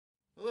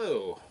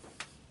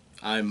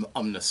I'm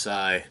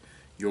OmnusI,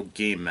 your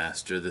game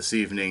master this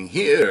evening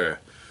here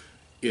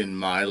in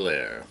my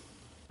lair.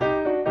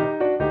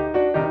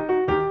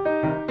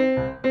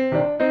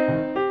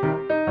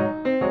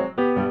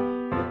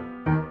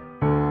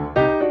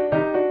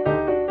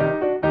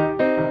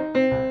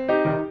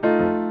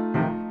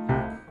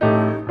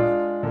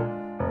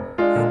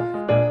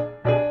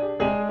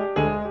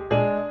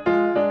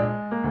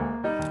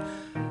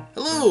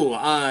 Hello,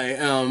 I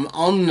am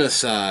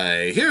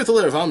OmnusI, here at the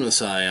Lair of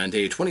OmnusI on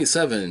day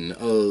 27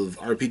 of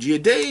RPG A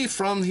Day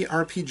from the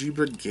RPG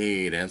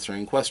Brigade,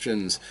 answering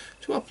questions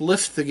to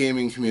uplift the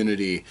gaming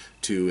community,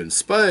 to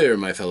inspire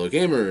my fellow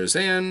gamers,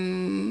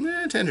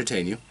 and to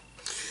entertain you.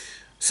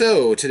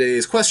 So,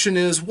 today's question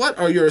is, what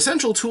are your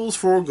essential tools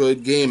for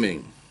good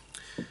gaming?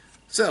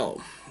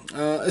 So,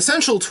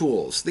 essential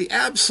tools, the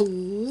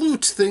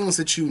absolute things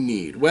that you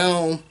need.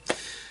 Well,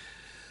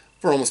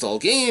 for almost all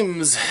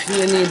games,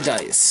 you need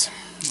dice.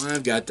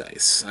 I've got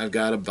dice. I've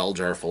got a bell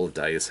jar full of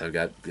dice. I've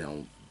got,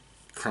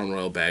 Crown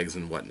Royal bags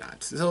and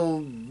whatnot.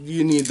 So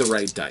you need the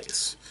right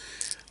dice.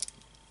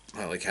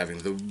 I like having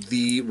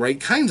the right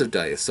kinds of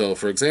dice. So,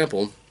 for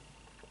example,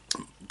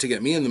 to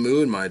get me in the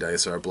mood, my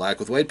dice are black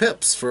with white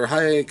pips for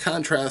high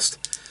contrast,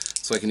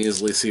 so I can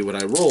easily see what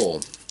I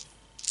roll.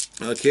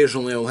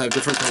 Occasionally, I'll have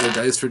different colored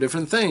dice for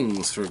different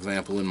things. For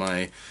example, in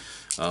my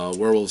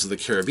Werewolves of the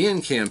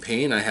Caribbean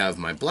campaign, I have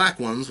my black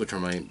ones, which are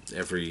my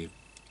every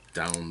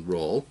down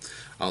roll.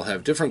 I'll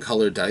have different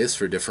colored dice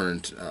for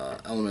different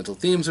elemental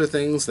themes or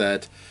things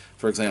that,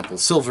 for example,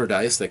 silver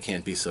dice that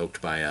can't be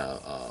soaked by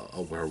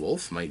a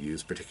werewolf might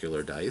use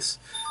particular dice,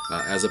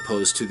 as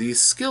opposed to these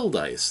skill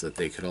dice that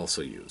they could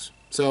also use.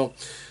 So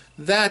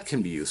that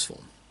can be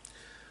useful.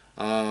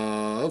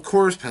 Of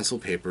course, pencil,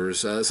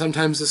 papers,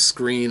 sometimes a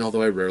screen,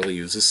 although I rarely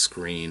use a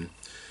screen.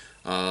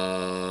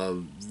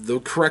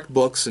 The correct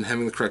books and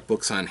having the correct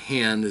books on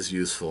hand is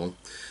useful.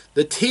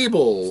 The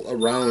table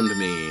around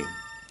me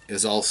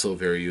is also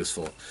very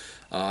useful.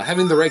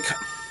 Having the right...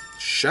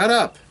 Shut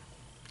up!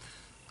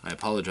 I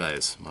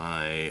apologize.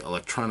 My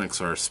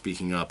electronics are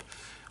speaking up,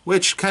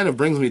 which kind of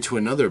brings me to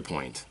another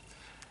point.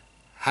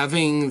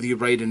 Having the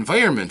right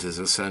environment is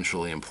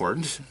essentially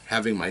important.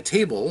 Having my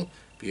table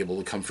be able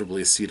to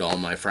comfortably seat all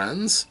my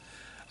friends,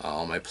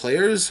 all my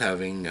players,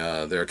 having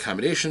their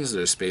accommodations,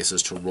 their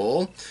spaces to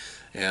roll,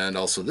 and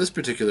also this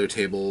particular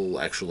table,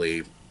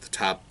 actually the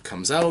top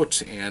comes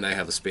out and I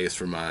have a space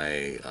for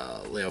my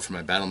layout for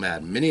my Battle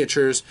Mad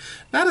miniatures.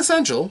 Not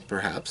essential,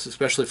 perhaps,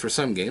 especially for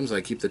some games. I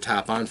keep the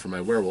top on for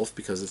my werewolf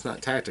because it's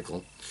not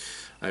tactical.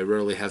 I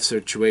rarely have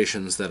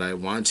situations that I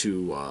want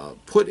to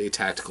put a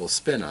tactical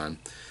spin on.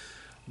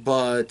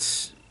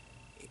 But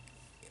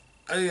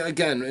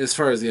again, as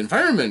far as the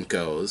environment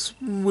goes,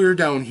 we're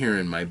down here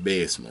in my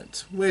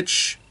basement,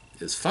 which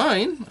is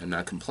fine. I'm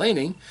not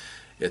complaining.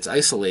 It's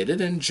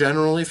isolated and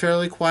generally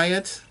fairly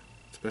quiet,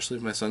 especially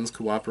if my son's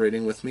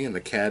cooperating with me and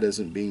the cat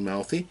isn't being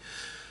mouthy.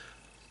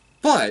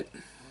 But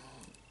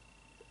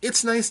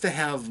it's nice to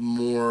have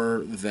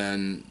more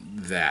than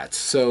that.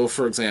 So,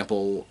 for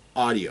example,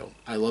 audio.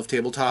 I love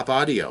tabletop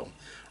audio.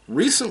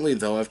 Recently,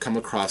 though, I've come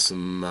across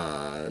some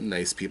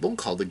nice people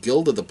called the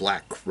Guild of the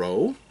Black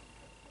Crow.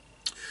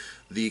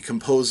 The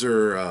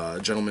composer, a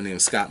gentleman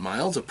named Scott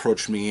Miles,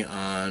 approached me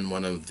on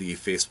one of the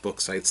Facebook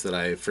sites that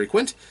I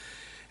frequent.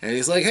 And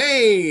he's like,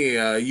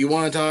 hey, you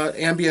want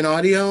ambient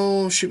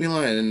audio? Shoot me a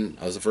line. And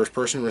I was the first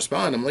person to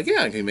respond. I'm like,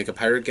 yeah, can you make a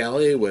pirate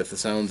galley with the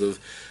sounds of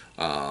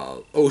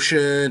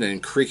ocean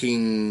and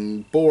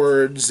creaking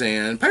boards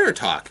and pirate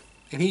talk?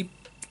 And he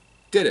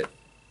did it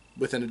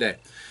within a day.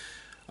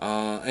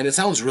 And it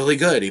sounds really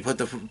good. He put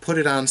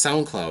it on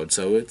SoundCloud,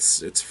 so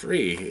it's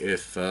free.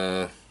 If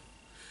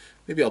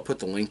maybe I'll put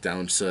the link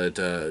down so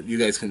that you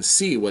guys can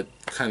see what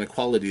kind of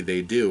quality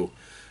they do.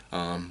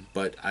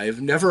 But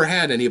I've never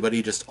had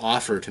anybody just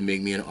offer to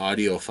make me an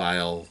audio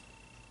file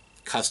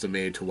custom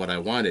made to what I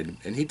wanted,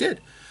 and he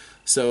did.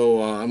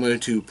 So I'm going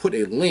to put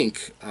a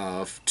link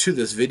to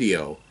this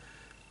video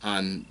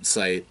on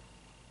site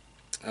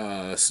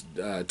to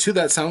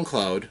that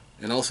SoundCloud,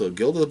 and also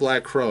Guild of the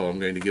Black Crow. I'm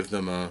going to give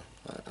them a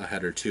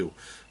header too,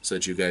 so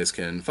that you guys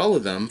can follow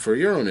them for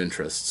your own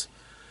interests.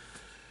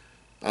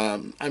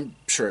 I'm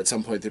sure at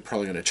some point they're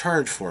probably going to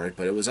charge for it,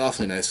 but it was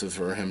awfully nice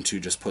for him to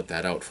just put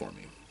that out for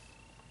me.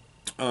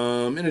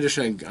 In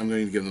addition, I'm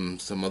going to give them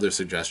some other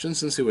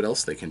suggestions and see what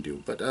else they can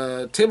do.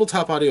 But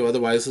tabletop audio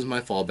otherwise is my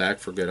fallback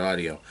for good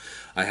audio.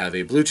 I have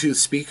a Bluetooth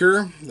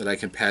speaker that I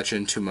can patch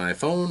into my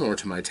phone or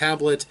to my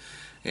tablet,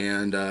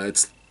 and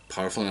it's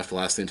powerful enough to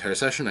last the entire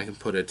session. I can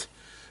put it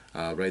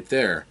right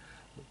there.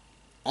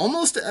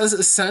 Almost as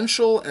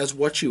essential as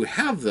what you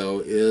have,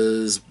 though,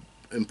 is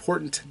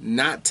important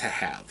not to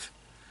have.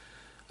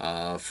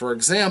 For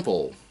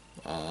example,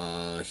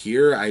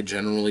 here I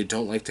generally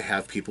don't like to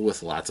have people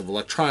with lots of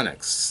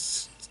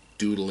electronics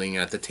doodling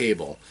at the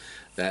table.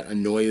 That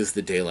annoys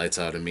the daylights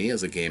out of me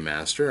as a game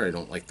master. I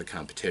don't like the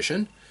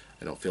competition.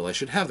 I don't feel I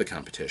should have the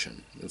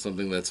competition. It's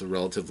something that's a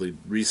relatively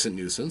recent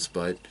nuisance,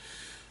 but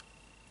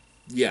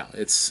yeah,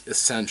 it's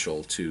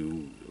essential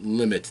to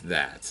limit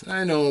that.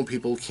 I know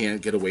people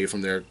can't get away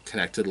from their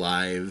connected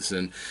lives,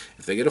 and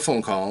if they get a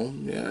phone call,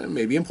 yeah, it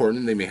may be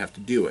important, they may have to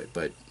do it,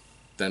 but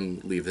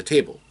then leave the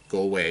table. Go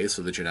away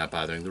so that you're not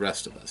bothering the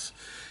rest of us.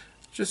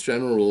 Just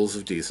general rules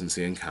of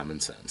decency and common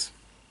sense.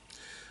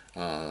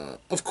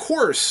 Of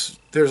course,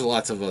 there's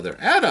lots of other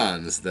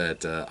add-ons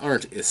that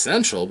aren't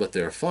essential, but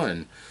they're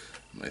fun.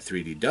 My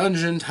 3D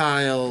dungeon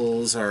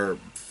tiles are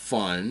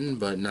fun,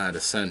 but not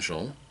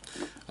essential.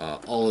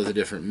 All of the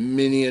different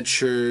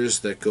miniatures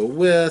that go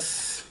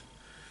with,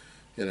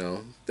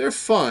 they're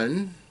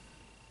fun.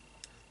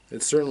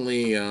 It's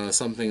certainly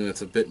something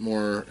that's a bit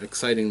more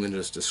exciting than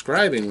just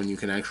describing when you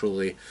can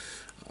actually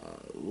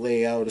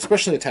lay out,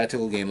 especially a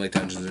tactical game like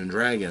Dungeons and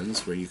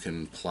Dragons, where you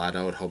can plot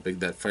out how big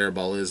that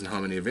fireball is and how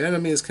many of your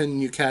enemies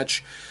can you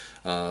catch,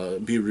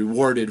 be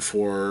rewarded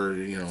for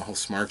how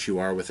smart you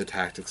are with the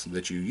tactics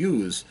that you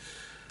use.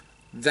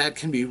 That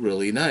can be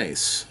really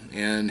nice,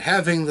 and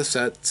having the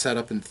set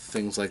up and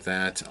things like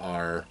that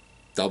are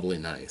doubly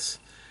nice.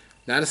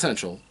 Not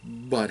essential,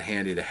 but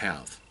handy to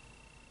have.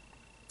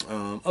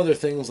 Other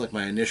things like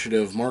my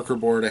initiative marker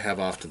board I have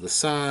off to the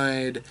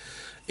side,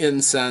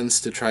 incense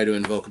to try to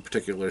invoke a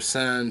particular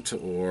scent,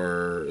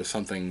 or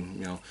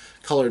something,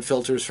 colored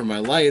filters for my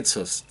lights,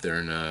 so if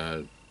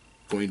they're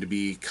going to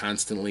be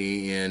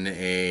constantly in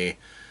a,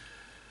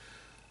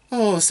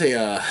 say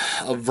a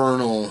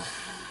vernal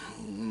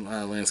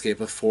landscape,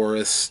 of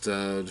forest,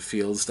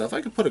 field stuff,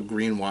 I could put a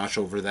green wash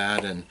over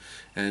that, and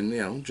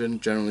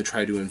generally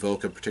try to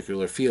invoke a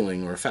particular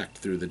feeling or effect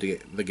through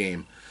the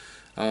game.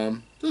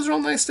 Those are all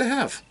nice to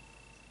have.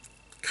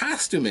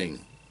 Costuming,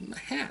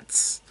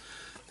 hats,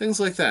 things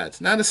like that.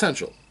 Not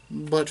essential,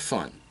 but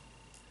fun.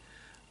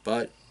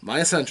 But my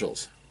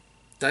essentials: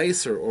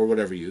 dice or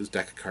whatever you use,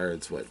 deck of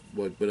cards, what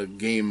a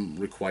game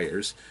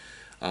requires.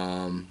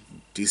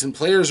 Decent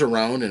players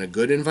around in a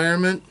good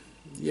environment,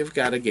 you've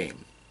got a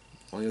game.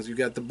 As long as you've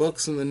got the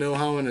books and the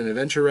know-how and an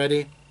adventure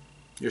ready,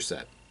 you're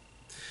set.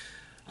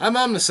 I'm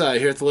OmnusI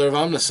here at the Lair of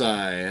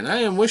OmnusI, and I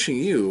am wishing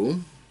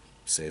you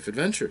safe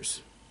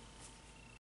adventures.